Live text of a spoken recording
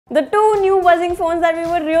The two new buzzing phones that we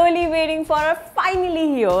were really waiting for are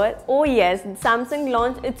finally here. Oh yes, Samsung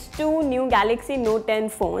launched its two new Galaxy Note 10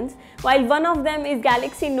 phones. While one of them is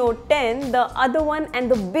Galaxy Note 10, the other one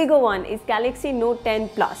and the bigger one is Galaxy Note 10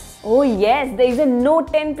 Plus. Oh yes, there is a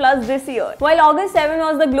Note 10 Plus this year. While August 7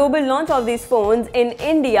 was the global launch of these phones, in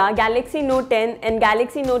India, Galaxy Note 10 and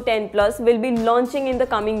Galaxy Note 10 Plus will be launching in the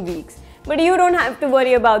coming weeks. But you don't have to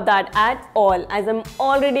worry about that at all, as I'm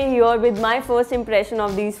already here with my first impression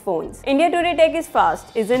of these phones. India Today Tech is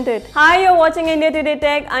fast, isn't it? Hi, you're watching India Today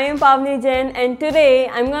Tech. I am Pavni Jain, and today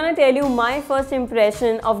I'm gonna tell you my first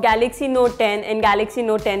impression of Galaxy Note 10 and Galaxy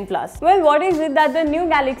Note 10 Plus. Well, what is it that the new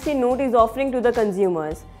Galaxy Note is offering to the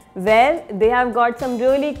consumers? Well, they have got some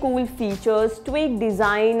really cool features, tweaked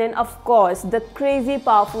design, and of course, the crazy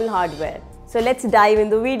powerful hardware. So let's dive in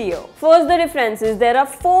the video. First, the differences. There are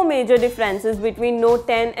four major differences between Note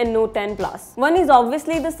 10 and Note 10 Plus. One is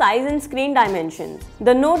obviously the size and screen dimensions.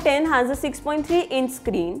 The Note 10 has a 6.3-inch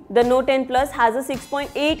screen. The Note 10 Plus has a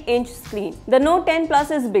 6.8-inch screen. The Note 10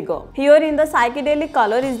 Plus is bigger. Here in the psychedelic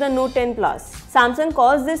color is the Note 10 Plus. Samsung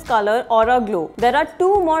calls this color Aura Glow. There are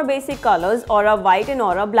two more basic colors, Aura White and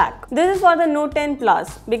Aura Black. This is for the Note 10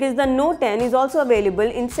 Plus because the Note 10 is also available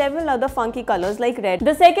in several other funky colors like red.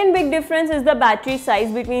 The second big difference is the battery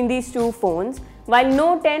size between these two phones. While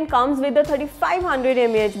Note 10 comes with a 3500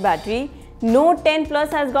 mAh battery, Note 10 Plus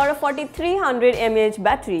has got a 4300 mAh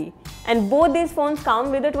battery. And both these phones come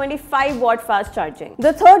with a 25-watt fast charging.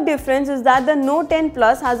 The third difference is that the Note 10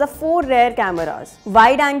 Plus has a 4 rear cameras: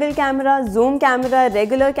 wide-angle camera, zoom camera,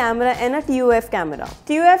 regular camera, and a TOF camera.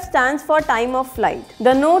 TOF stands for time of flight.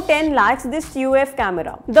 The Note 10 lacks this TOF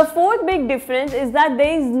camera. The fourth big difference is that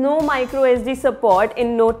there is no micro SD support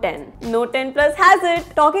in Note 10. Note 10 Plus has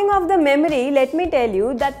it. Talking of the memory, let me tell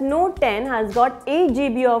you that Note 10 has got 8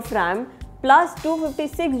 GB of RAM plus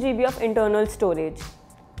 256 GB of internal storage.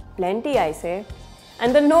 Plenty, I say.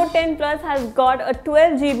 And the Note 10 Plus has got a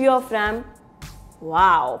 12 GB of RAM.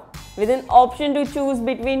 Wow! With an option to choose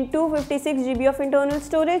between 256 GB of internal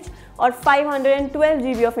storage or 512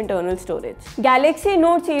 GB of internal storage. Galaxy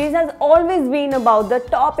Note series has always been about the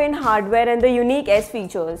top-end hardware and the unique S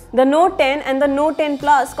features. The Note 10 and the Note 10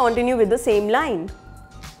 Plus continue with the same line.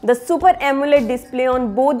 The Super AMOLED display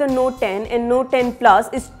on both the Note 10 and Note 10 Plus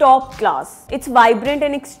is top class. It's vibrant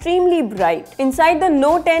and extremely bright. Inside the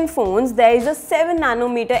Note 10 phones, there is a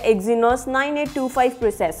 7nm Exynos 9825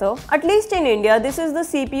 processor. At least in India, this is the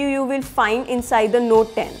CPU you will find inside the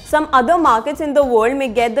Note 10. Some other markets in the world may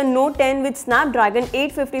get the Note 10 with Snapdragon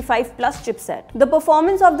 855 Plus chipset. The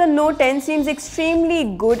performance of the Note 10 seems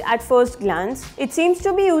extremely good at first glance. It seems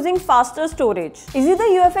to be using faster storage. Is it the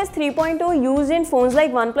UFS 3.0 used in phones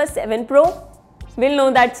like OnePlus 7 Pro? We'll know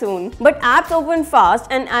that soon. But apps open fast,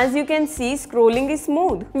 and as you can see, scrolling is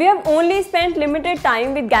smooth. We have only spent limited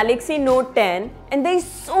time with Galaxy Note 10 and there is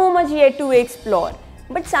so much yet to explore.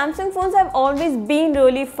 But Samsung phones have always been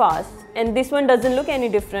really fast, and this one doesn't look any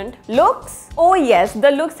different. Looks? Oh yes,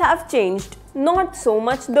 the looks have changed. Not so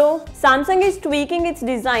much though. Samsung is tweaking its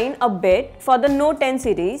design a bit for the Note 10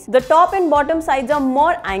 series. The top and bottom sides are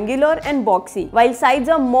more angular and boxy, while sides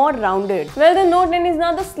are more rounded. Well, the Note 10 is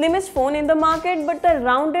now the slimmest phone in the market, but the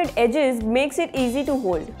rounded edges makes it easy to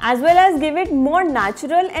hold, as well as give it more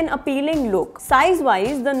natural and appealing look.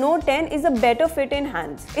 Size-wise, the Note 10 is a better fit in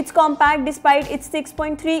hands. It's compact despite its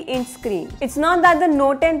 6.3-inch screen. It's not that the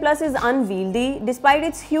Note 10 Plus is unwieldy. Despite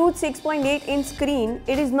its huge 6.8-inch screen,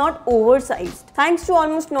 it is not oversized, thanks to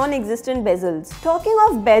almost non-existent bezels. Talking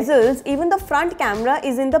of bezels, even the front camera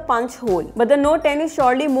is in the punch hole, but the Note 10 is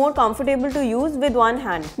surely more comfortable to use with one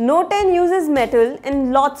hand. Note 10 uses metal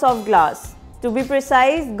and lots of glass. To be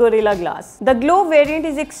precise, Gorilla Glass. The Glow variant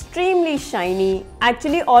is extremely shiny.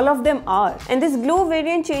 Actually, all of them are. And this Glow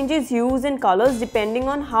variant changes hues and colors depending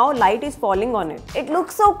on how light is falling on it. It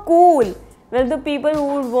looks so cool. Well, the people who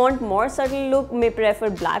would want more subtle look may prefer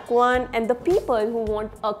black one, and the people who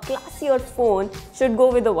want a classier phone should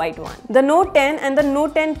go with the white one. The Note 10 and the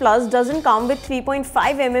Note 10 Plus doesn't come with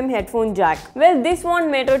 3.5mm headphone jack. Well, this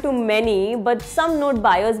won't matter to many, but some Note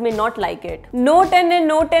buyers may not like it. Note 10 and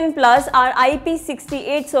Note 10 Plus are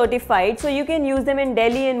IP68 certified, so you can use them in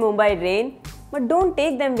Delhi and Mumbai rain, but don't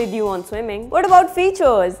take them with you on swimming. What about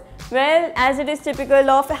features? Well, as it is typical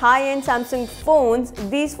of high-end Samsung phones,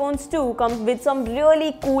 these phones too come with some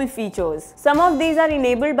really cool features. Some of these are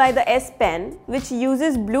enabled by the S Pen, which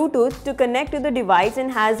uses Bluetooth to connect to the device and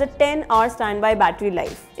has a 10-hour standby battery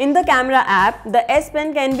life. In the camera app, the S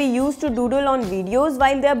Pen can be used to doodle on videos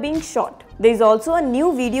while they are being shot. There is also a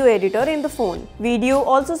new video editor in the phone. Video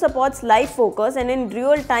also supports live focus, and in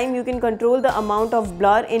real time you can control the amount of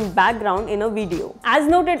blur in background in a video. As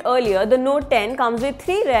noted earlier, the Note 10 comes with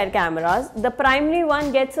 3 rear cameras. The primary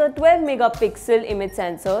one gets a 12 megapixel image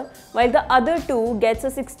sensor, while the other two gets a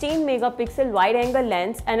 16 megapixel wide angle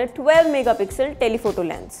lens and a 12 megapixel telephoto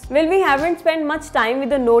lens. Well, we haven't spent much time with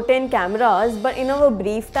the Note 10 cameras, but in our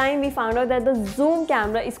brief time we found out that the zoom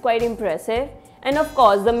camera is quite impressive. And of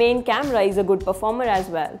course, the main camera is a good performer as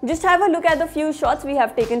well. Just have a look at the few shots we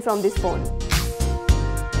have taken from this phone.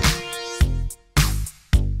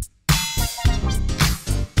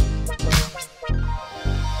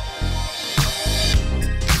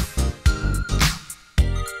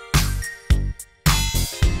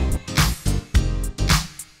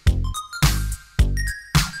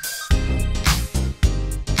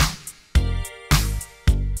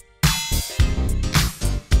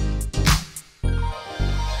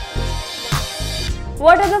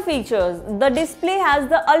 What are the features? The display has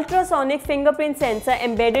the ultrasonic fingerprint sensor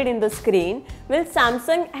embedded in the screen, while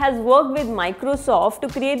Samsung has worked with Microsoft to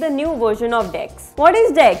create the new version of DeX. What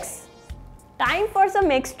is DeX? Time for some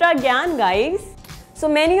extra gyan, guys. So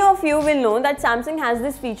many of you will know that Samsung has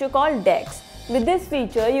this feature called DeX. With this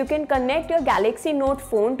feature, you can connect your Galaxy Note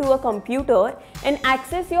phone to a computer and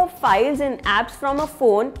access your files and apps from a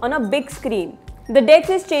phone on a big screen. The DeX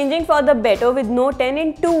is changing for the better with Note 10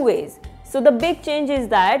 in 2 ways. So the big change is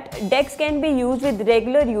that DeX can be used with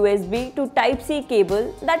regular USB to Type-C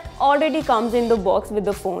cable that already comes in the box with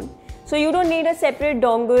the phone. So you don't need a separate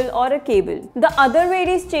dongle or a cable. The other way it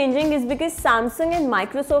is changing is because Samsung and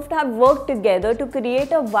Microsoft have worked together to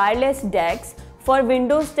create a wireless DeX for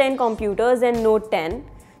Windows 10 computers and Note 10.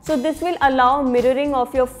 So this will allow mirroring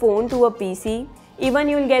of your phone to a PC. Even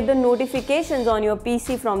you will get the notifications on your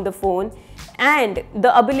PC from the phone, and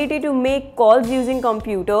the ability to make calls using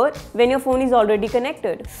computer when your phone is already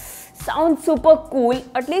connected. Sounds super cool,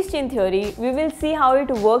 at least in theory. We will see how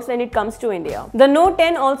it works when it comes to India. The Note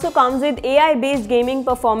 10 also comes with AI-based gaming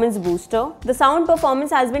performance booster. The sound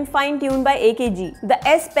performance has been fine-tuned by AKG. The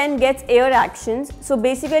S Pen gets air actions, so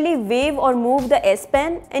basically wave or move the S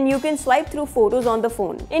Pen and you can swipe through photos on the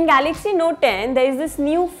phone. In Galaxy Note 10, there is this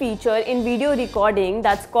new feature in video recording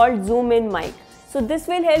that's called Zoom In Mic. So this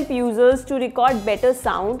will help users to record better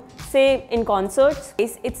sound, say in concerts.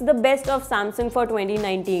 It's the best of Samsung for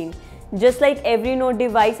 2019. Just like every Note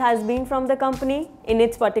device has been from the company in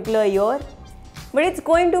its particular year. But it's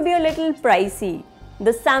going to be a little pricey.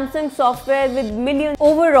 The Samsung software with millions.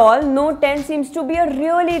 Overall, Note 10 seems to be a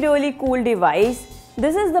really cool device.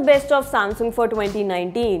 This is the best of Samsung for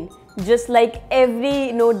 2019. Just like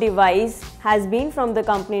every Note device has been from the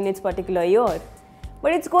company in its particular year.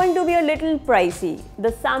 But it's going to be a little pricey. The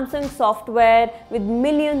Samsung software with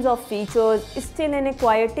millions of features is still an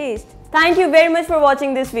acquired taste. Thank you very much for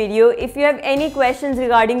watching this video. If you have any questions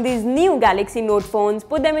regarding these new Galaxy Note phones,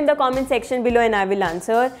 put them in the comment section below and I will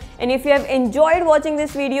answer. And if you have enjoyed watching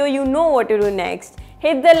this video, you know what to do next.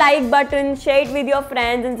 Hit the like button, share it with your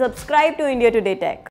friends and subscribe to India Today Tech.